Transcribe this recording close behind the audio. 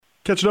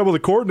Catching up with the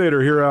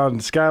coordinator here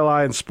on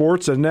Skyline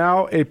Sports, and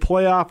now a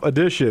playoff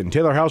edition.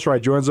 Taylor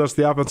Housewright joins us,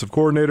 the offensive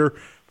coordinator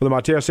for the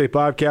Montana State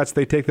Bobcats.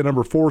 They take the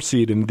number 4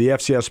 seed in the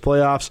FCS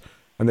playoffs,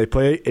 and they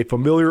play a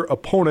familiar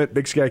opponent,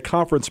 Big Sky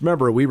Conference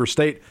member, Weber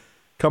State,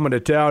 coming to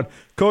town.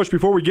 Coach,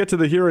 before we get to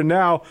the here and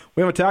now,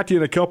 we haven't talked to you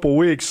in a couple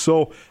weeks.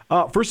 So,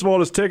 first of all,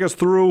 just take us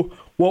through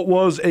what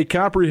was a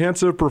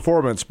comprehensive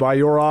performance by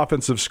your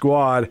offensive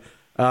squad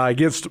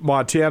against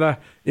Montana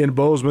in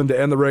Bozeman to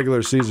end the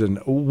regular season.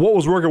 What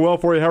was working well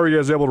for you? How are you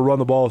guys able to run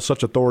the ball with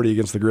such authority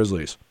against the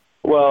Grizzlies?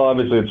 Well,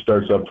 obviously it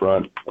starts up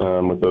front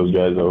with those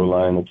guys, the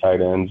O-line, the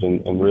tight ends,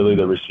 and really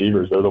the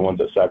receivers. They're the ones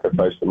that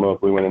sacrificed the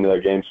most. We went into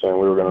that game saying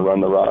we were going to run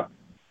the rock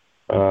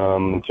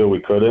until we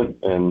couldn't,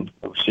 and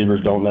the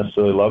receivers don't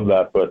necessarily love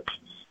that, but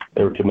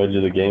they were committed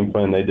to the game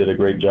plan. They did a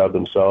great job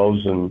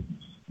themselves, and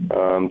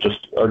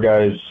just our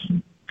guys'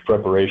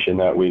 preparation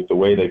that week, the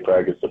way they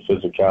practiced, the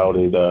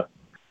physicality,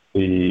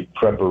 the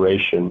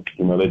preparation,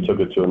 they took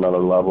it to another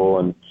level.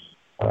 And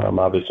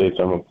obviously it's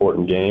an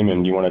important game,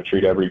 and you want to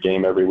treat every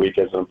game every week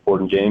as an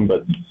important game,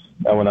 but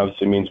that one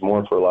obviously means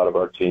more for a lot of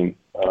our team,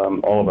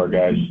 all of our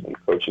guys and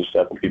coaching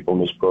staff and people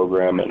in this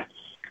program. And,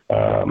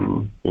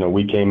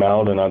 we came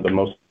out, and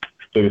the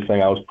biggest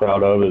thing I was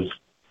proud of is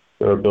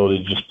their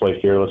ability to just play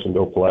fearless and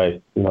go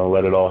play,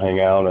 let it all hang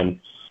out. And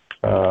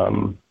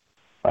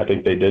I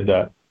think they did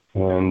that,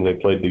 and they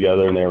played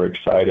together, and they were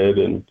excited.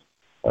 And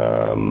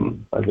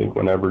I think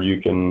whenever you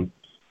can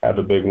have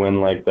a big win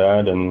like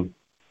that and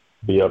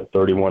be up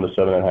 31-7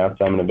 at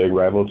halftime in a big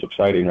rival, it's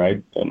exciting,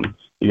 right? And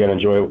you got to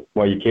enjoy it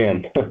while you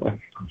can.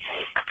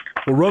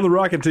 Well, run the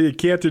rock until you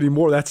can't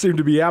anymore. That seemed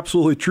to be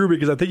absolutely true,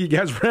 because I think you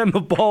guys ran the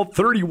ball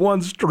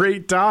 31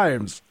 straight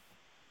times.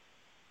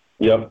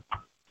 Yep.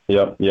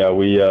 Yeah,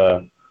 we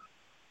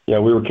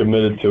were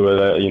committed to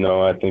it.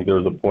 I think there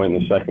was a point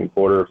in the second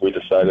quarter if we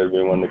decided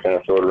we wanted to kind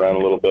of throw it around a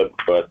little bit,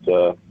 but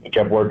it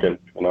kept working.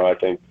 I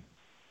think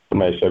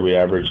somebody said we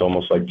averaged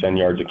almost like 10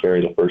 yards a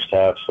carry the first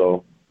half,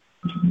 so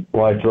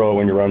why throw it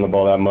when you run the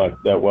ball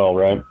that well,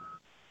 right?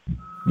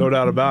 No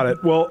doubt about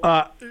it. Well,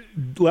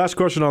 last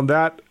question on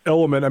that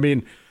element. I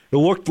mean, it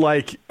looked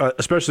like,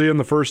 especially in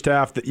the first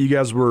half, that you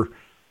guys were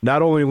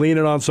not only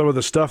leaning on some of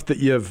the stuff that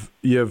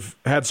you've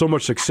had so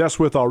much success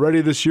with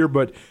already this year,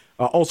 but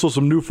also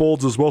some new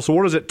folds as well. So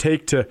what does it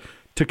take to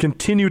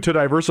continue to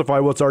diversify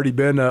what's already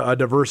been a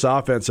diverse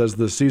offense as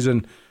the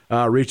season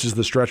reaches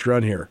the stretch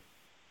run here?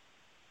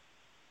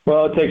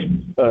 Well, it takes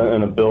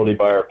an ability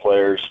by our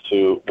players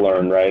to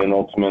learn, right? And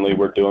ultimately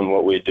we're doing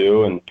what we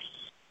do and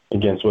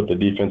against what the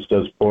defense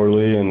does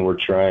poorly, and we're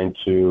trying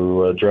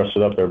to dress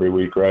it up every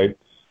week, right,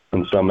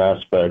 in some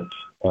aspect.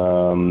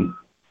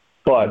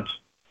 But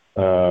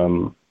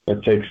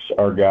it takes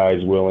our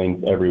guys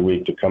willing every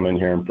week to come in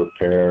here and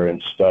prepare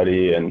and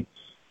study and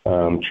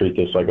treat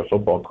this like a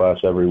football class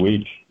every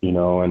week,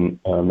 and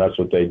that's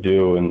what they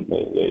do, and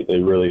they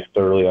really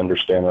thoroughly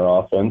understand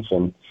our offense,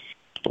 and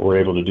we're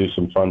able to do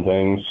some fun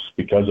things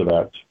because of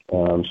that.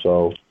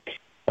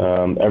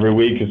 Every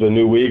week is a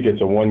new week.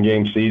 It's a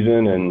one-game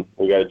season, and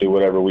we got to do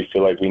whatever we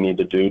feel like we need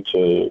to do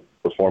to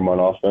perform on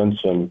offense,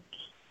 and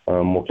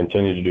we'll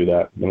continue to do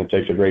that. And it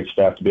takes a great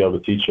staff to be able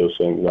to teach those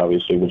things,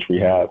 obviously, which we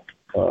have,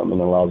 and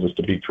allows us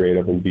to be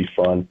creative and be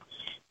fun.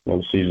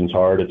 The season's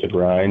hard. It's a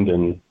grind,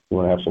 and we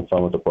want to have some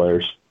fun with the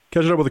players.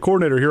 Catching up with the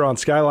coordinator here on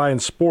Skyline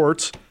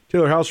Sports,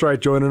 Taylor Housewright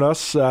joining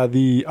us,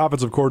 the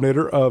offensive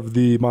coordinator of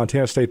the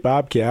Montana State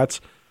Bobcats.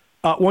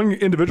 One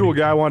individual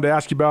guy I wanted to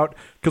ask you about,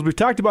 because we've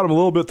talked about him a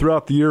little bit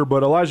throughout the year,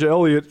 but Elijah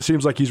Elliott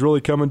seems like he's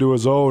really coming to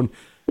his own,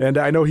 and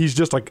I know he's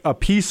just like a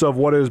piece of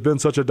what has been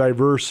such a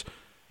diverse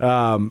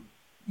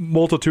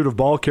multitude of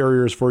ball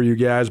carriers for you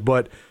guys.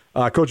 But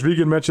Coach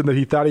Vigen mentioned that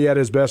he thought he had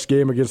his best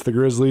game against the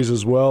Grizzlies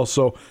as well.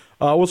 So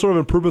what sort of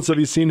improvements have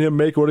you seen him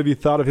make? What have you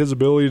thought of his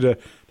ability to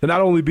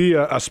not only be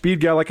a speed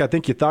guy like I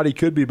think you thought he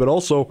could be, but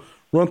also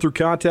run through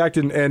contact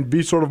and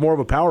be sort of more of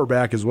a power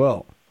back as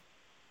well?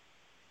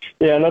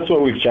 Yeah, and that's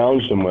what we've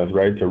challenged him with,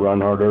 right, to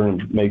run harder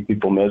and make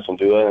people miss and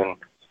do that. And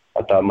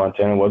I thought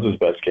Montana was his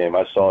best game.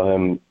 I saw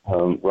him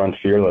run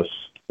fearless,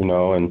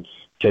 and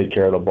take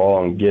care of the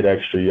ball and get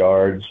extra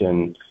yards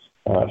and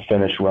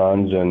finish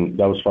runs, and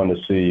that was fun to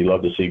see. You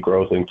love to see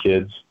growth in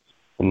kids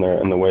and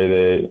the way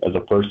they, as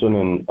a person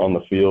and on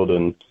the field,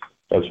 and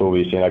that's what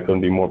we've seen. I couldn't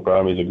be more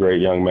proud of him. He's a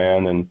great young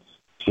man, and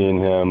seeing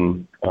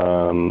him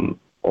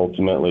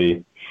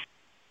ultimately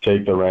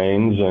take the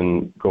reins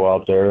and go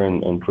out there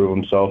and prove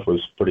himself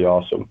was pretty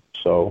awesome.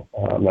 So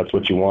that's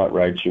what you want,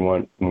 right? You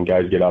want, when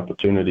guys get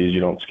opportunities, you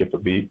don't skip a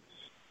beat,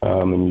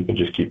 and you can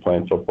just keep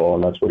playing football,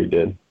 and that's what he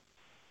did.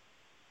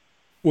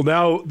 Well,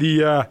 now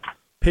the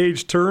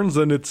page turns,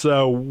 and it's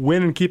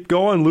win and keep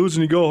going, lose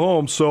and you go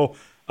home. So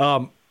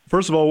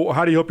first of all,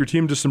 how do you hope your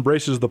team just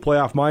embraces the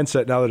playoff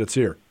mindset now that it's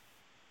here?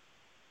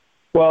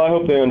 Well, I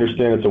hope they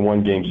understand it's a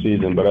one-game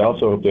season, but I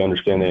also hope they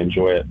understand they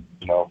enjoy it.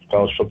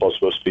 College football is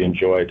supposed to be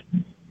enjoyed.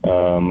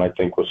 I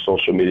think with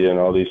social media and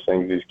all these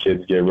things, these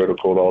kids get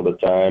ridiculed all the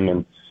time,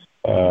 and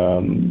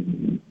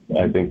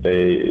I think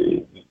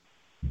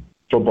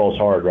football's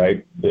hard,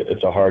 right?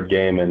 It's a hard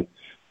game, and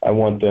I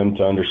want them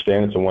to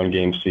understand it's a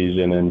one-game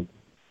season, and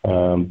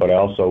but I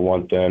also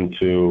want them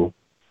to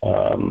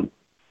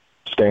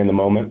stay in the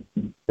moment,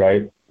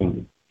 right?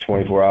 And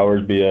 24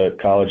 hours, be a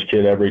college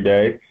kid every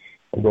day,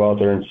 and go out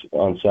there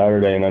on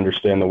Saturday and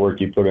understand the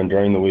work you put in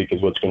during the week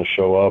is what's going to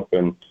show up,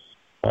 and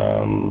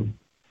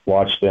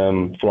watch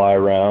them fly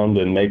around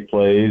and make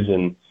plays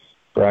and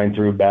grind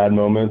through bad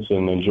moments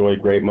and enjoy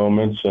great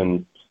moments.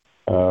 And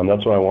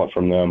that's what I want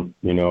from them.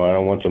 I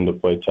don't want them to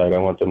play tight. I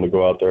want them to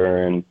go out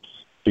there and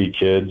be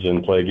kids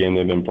and play a game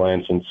they've been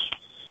playing since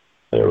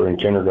they were in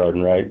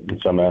kindergarten, right, in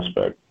some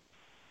aspect.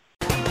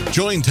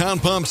 Join Town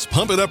Pump's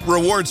Pump It Up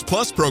Rewards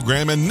Plus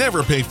program and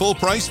never pay full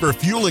price for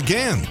fuel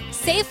again.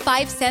 Save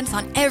 5 cents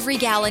on every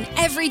gallon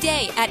every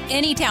day at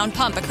any Town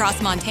Pump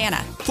across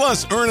Montana.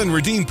 Plus, earn and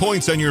redeem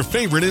points on your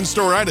favorite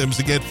in-store items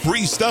to get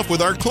free stuff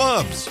with our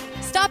clubs.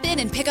 Stop in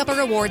and pick up a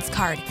rewards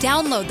card.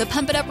 Download the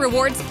Pump It Up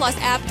Rewards Plus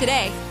app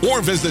today.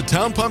 Or visit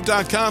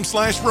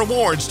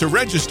townpump.com/rewards to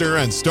register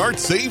and start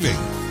saving.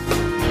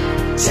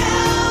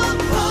 Town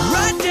Pump.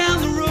 Right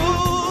down the road.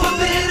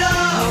 Pump it up.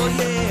 Oh,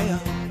 yeah.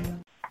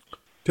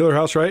 Taylor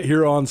Housewright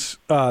here on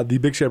the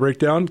Big Sky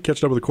Breakdown,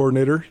 catching up with the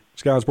coordinator,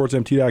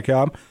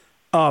 SkylineSportsMT.com.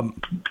 How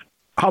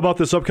about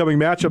this upcoming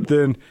matchup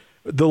then?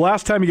 The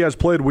last time you guys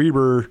played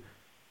Weber,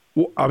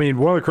 I mean,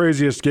 one of the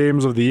craziest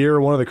games of the year,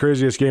 one of the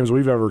craziest games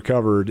we've ever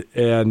covered,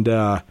 and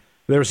there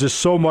was just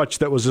so much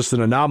that was just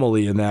an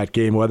anomaly in that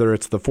game, whether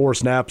it's the 4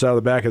 snaps out of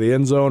the back of the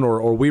end zone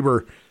or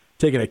Weber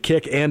taking a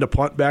kick and a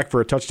punt back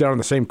for a touchdown in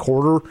the same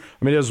quarter.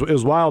 I mean, it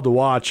was wild to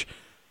watch.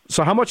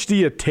 So how much do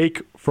you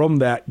take from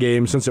that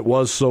game since it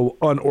was so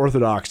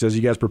unorthodox as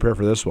you guys prepare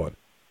for this one?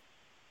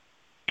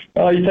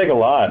 You take a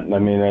lot. I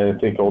mean, I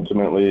think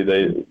ultimately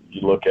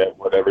you look at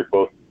what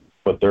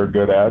they're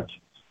good at,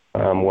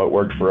 what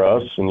worked for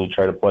us, and you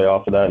try to play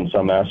off of that in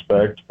some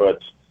aspect. But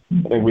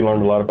I think we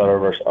learned a lot about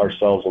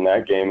ourselves in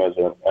that game as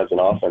an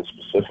offense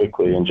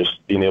specifically, and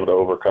just being able to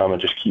overcome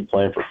and just keep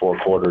playing for 4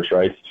 quarters,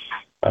 right?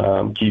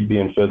 Keep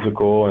being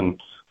physical,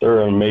 and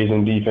they're an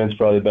amazing defense,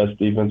 probably the best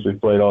defense we've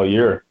played all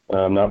year.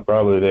 Not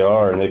probably, they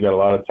are, and they've got a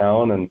lot of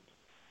talent,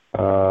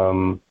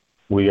 and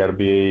we got to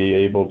be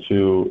able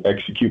to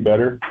execute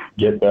better,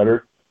 get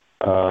better,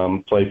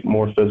 play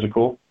more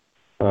physical,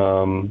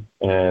 and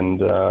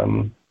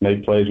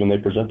make plays when they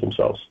present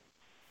themselves.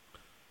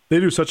 They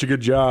do such a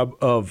good job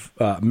of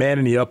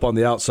manning you up on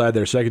the outside.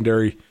 Their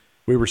secondary,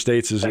 Weber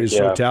State's, is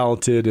so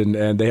talented,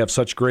 and they have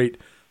such great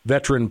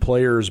veteran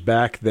players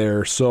back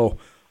there. So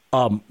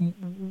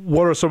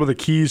what are some of the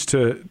keys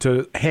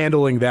to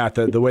handling that,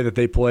 the way that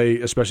they play,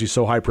 especially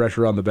so high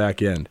pressure on the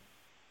back end?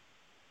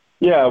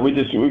 Yeah, we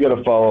got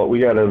to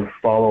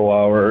follow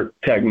our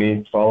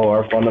technique, follow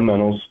our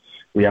fundamentals.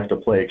 We have to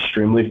play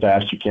extremely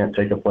fast. You can't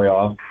take a play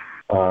off.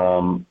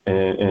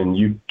 And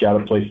you got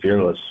to play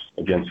fearless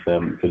against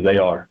them because they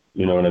are,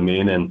 you know what I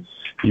mean? And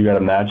you got to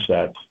match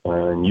that.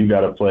 And you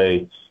got to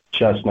play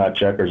chess, not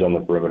checkers on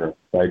the perimeter,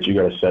 right? You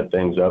got to set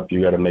things up.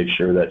 You got to make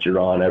sure that you're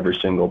on every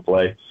single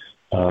play.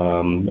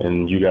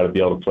 And you got to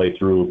be able to play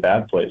through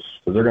bad plays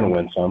because they're going to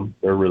win some.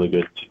 They're a really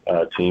good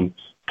team,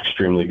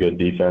 extremely good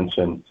defense.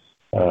 And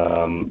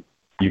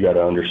you got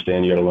to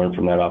understand, you got to learn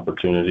from that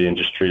opportunity and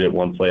just treat it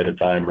one play at a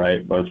time,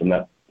 right? Learn from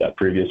that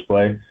previous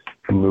play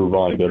and move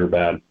on, good or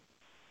bad.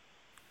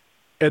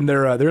 And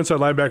their inside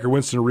linebacker,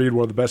 Winston Reed,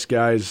 one of the best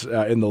guys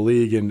in the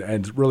league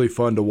and really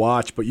fun to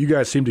watch. But you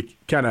guys seem to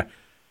kind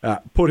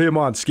of put him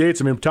on skates.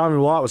 I mean, Tommy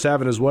Mellott was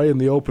having his way in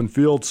the open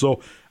field.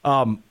 So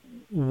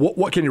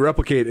what can you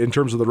replicate in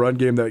terms of the run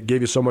game that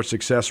gave you so much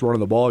success running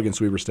the ball against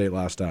Weber State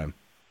last time?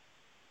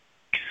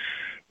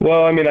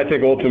 Well, I mean, I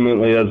think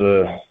ultimately as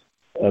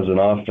an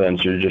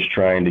offense, you're just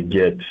trying to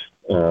get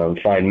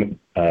find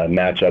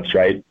matchups,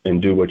 right,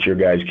 and do what your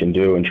guys can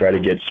do and try to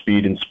get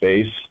speed and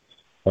space.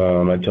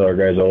 I tell our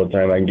guys all the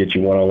time, I can get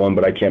you one-on-one,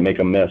 but I can't make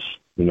them miss,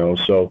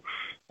 so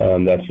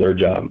that's their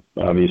job.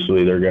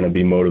 Obviously, they're going to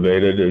be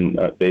motivated, and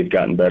they've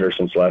gotten better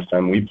since last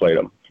time we played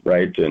them,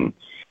 right? And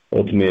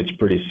ultimately, it's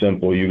pretty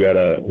simple. You got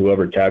to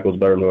whoever tackles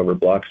better and whoever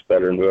blocks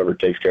better and whoever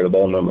takes care of the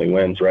ball normally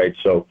wins, right?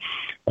 So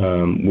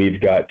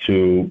we've got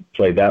to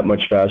play that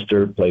much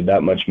faster, play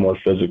that much more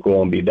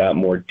physical, and be that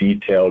more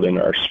detailed in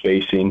our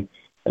spacing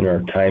and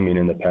our timing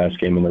in the pass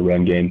game and the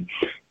run game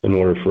in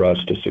order for us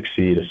to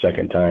succeed a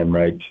second time,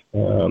 right?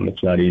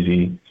 It's not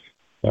easy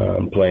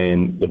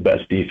playing the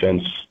best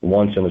defense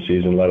once in a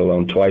season, let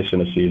alone twice in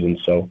a season.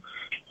 So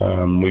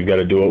we've got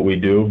to do what we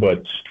do,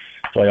 but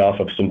play off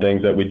of some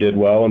things that we did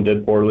well and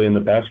did poorly in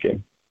the pass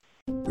game.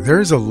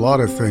 There's a lot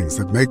of things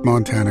that make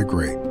Montana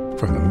great,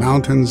 from the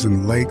mountains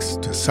and lakes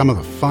to some of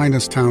the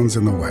finest towns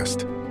in the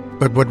West.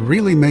 But what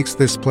really makes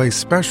this place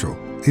special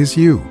is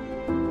you.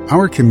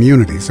 Our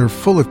communities are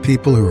full of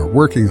people who are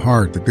working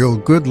hard to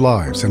build good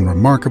lives and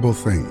remarkable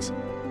things.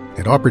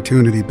 At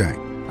Opportunity Bank,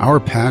 our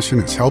passion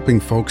is helping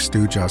folks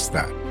do just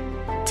that.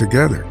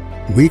 Together,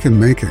 we can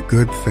make a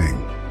good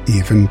thing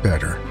even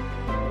better.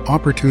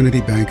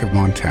 Opportunity Bank of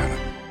Montana.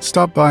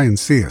 Stop by and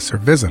see us or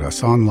visit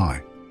us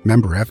online.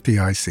 Member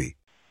FDIC.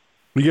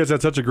 You guys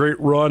had such a great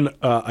run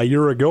a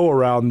year ago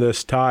around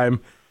this time.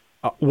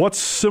 What's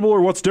similar,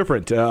 what's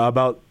different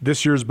about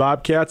this year's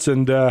Bobcats,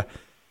 and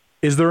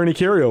is there any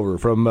carryover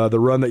from the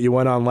run that you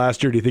went on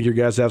last year? Do you think your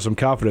guys have some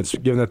confidence,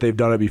 given that they've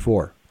done it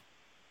before?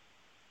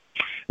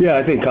 Yeah,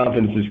 I think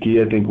confidence is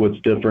key. I think what's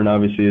different,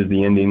 obviously, is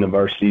the ending of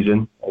our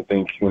season. I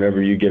think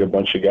whenever you get a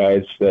bunch of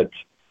guys that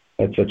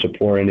had such a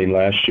poor ending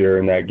last year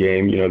in that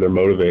game, they're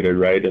motivated,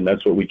 right? And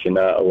that's what we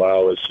cannot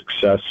allow is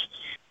success.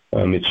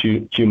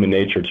 It's human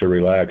nature to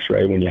relax,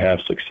 right, when you have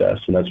success,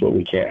 and that's what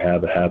we can't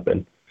have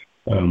happen.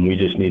 We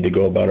just need to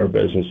go about our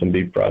business and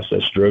be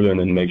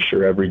process-driven and make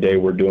sure every day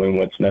we're doing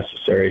what's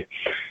necessary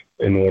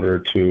in order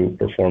to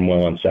perform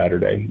well on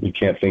Saturday. You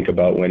can't think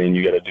about winning.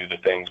 You got to do the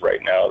things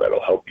right now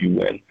that'll help you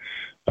win.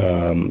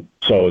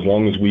 So as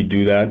long as we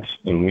do that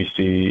and we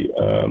see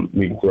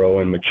we grow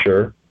and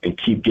mature and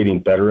keep getting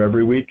better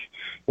every week,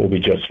 we'll be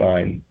just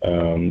fine.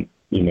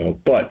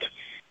 But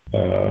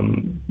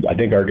I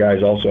think our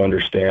guys also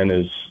understand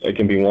is it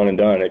can be one and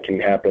done. It can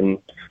happen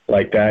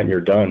like that and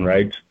you're done,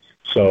 right?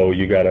 So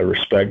you got to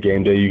respect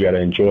game day. You got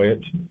to enjoy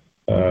it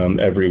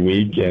every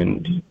week,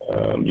 and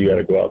you got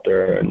to go out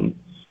there and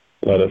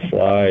let it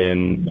fly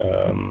and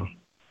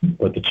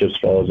let the chips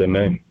fall as they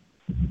may.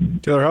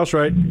 Taylor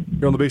Housewright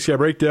here on the Big Sky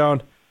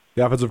Breakdown,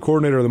 the offensive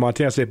coordinator of the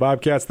Montana State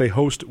Bobcats. They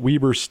host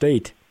Weber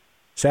State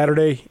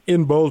Saturday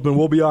in Bozeman.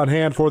 We'll be on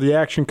hand for the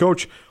action.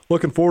 Coach,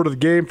 looking forward to the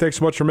game. Thanks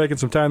so much for making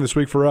some time this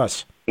week for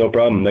us. No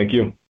problem. Thank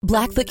you.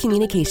 Blackfoot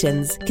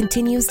Communications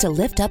continues to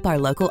lift up our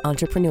local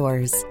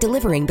entrepreneurs,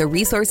 delivering the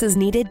resources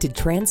needed to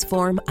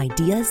transform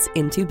ideas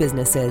into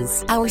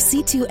businesses. Our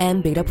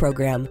C2M beta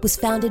program was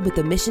founded with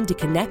the mission to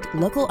connect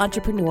local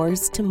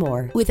entrepreneurs to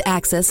more. With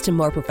access to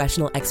more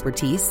professional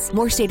expertise,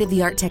 more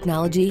state-of-the-art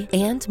technology,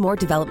 and more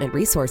development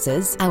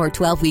resources, our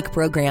 12-week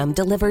program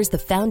delivers the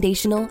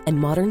foundational and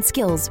modern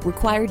skills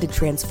required to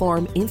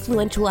transform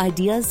influential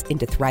ideas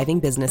into thriving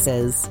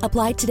businesses.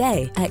 Apply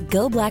today at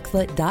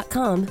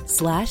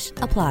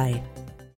goblackfoot.com/apply.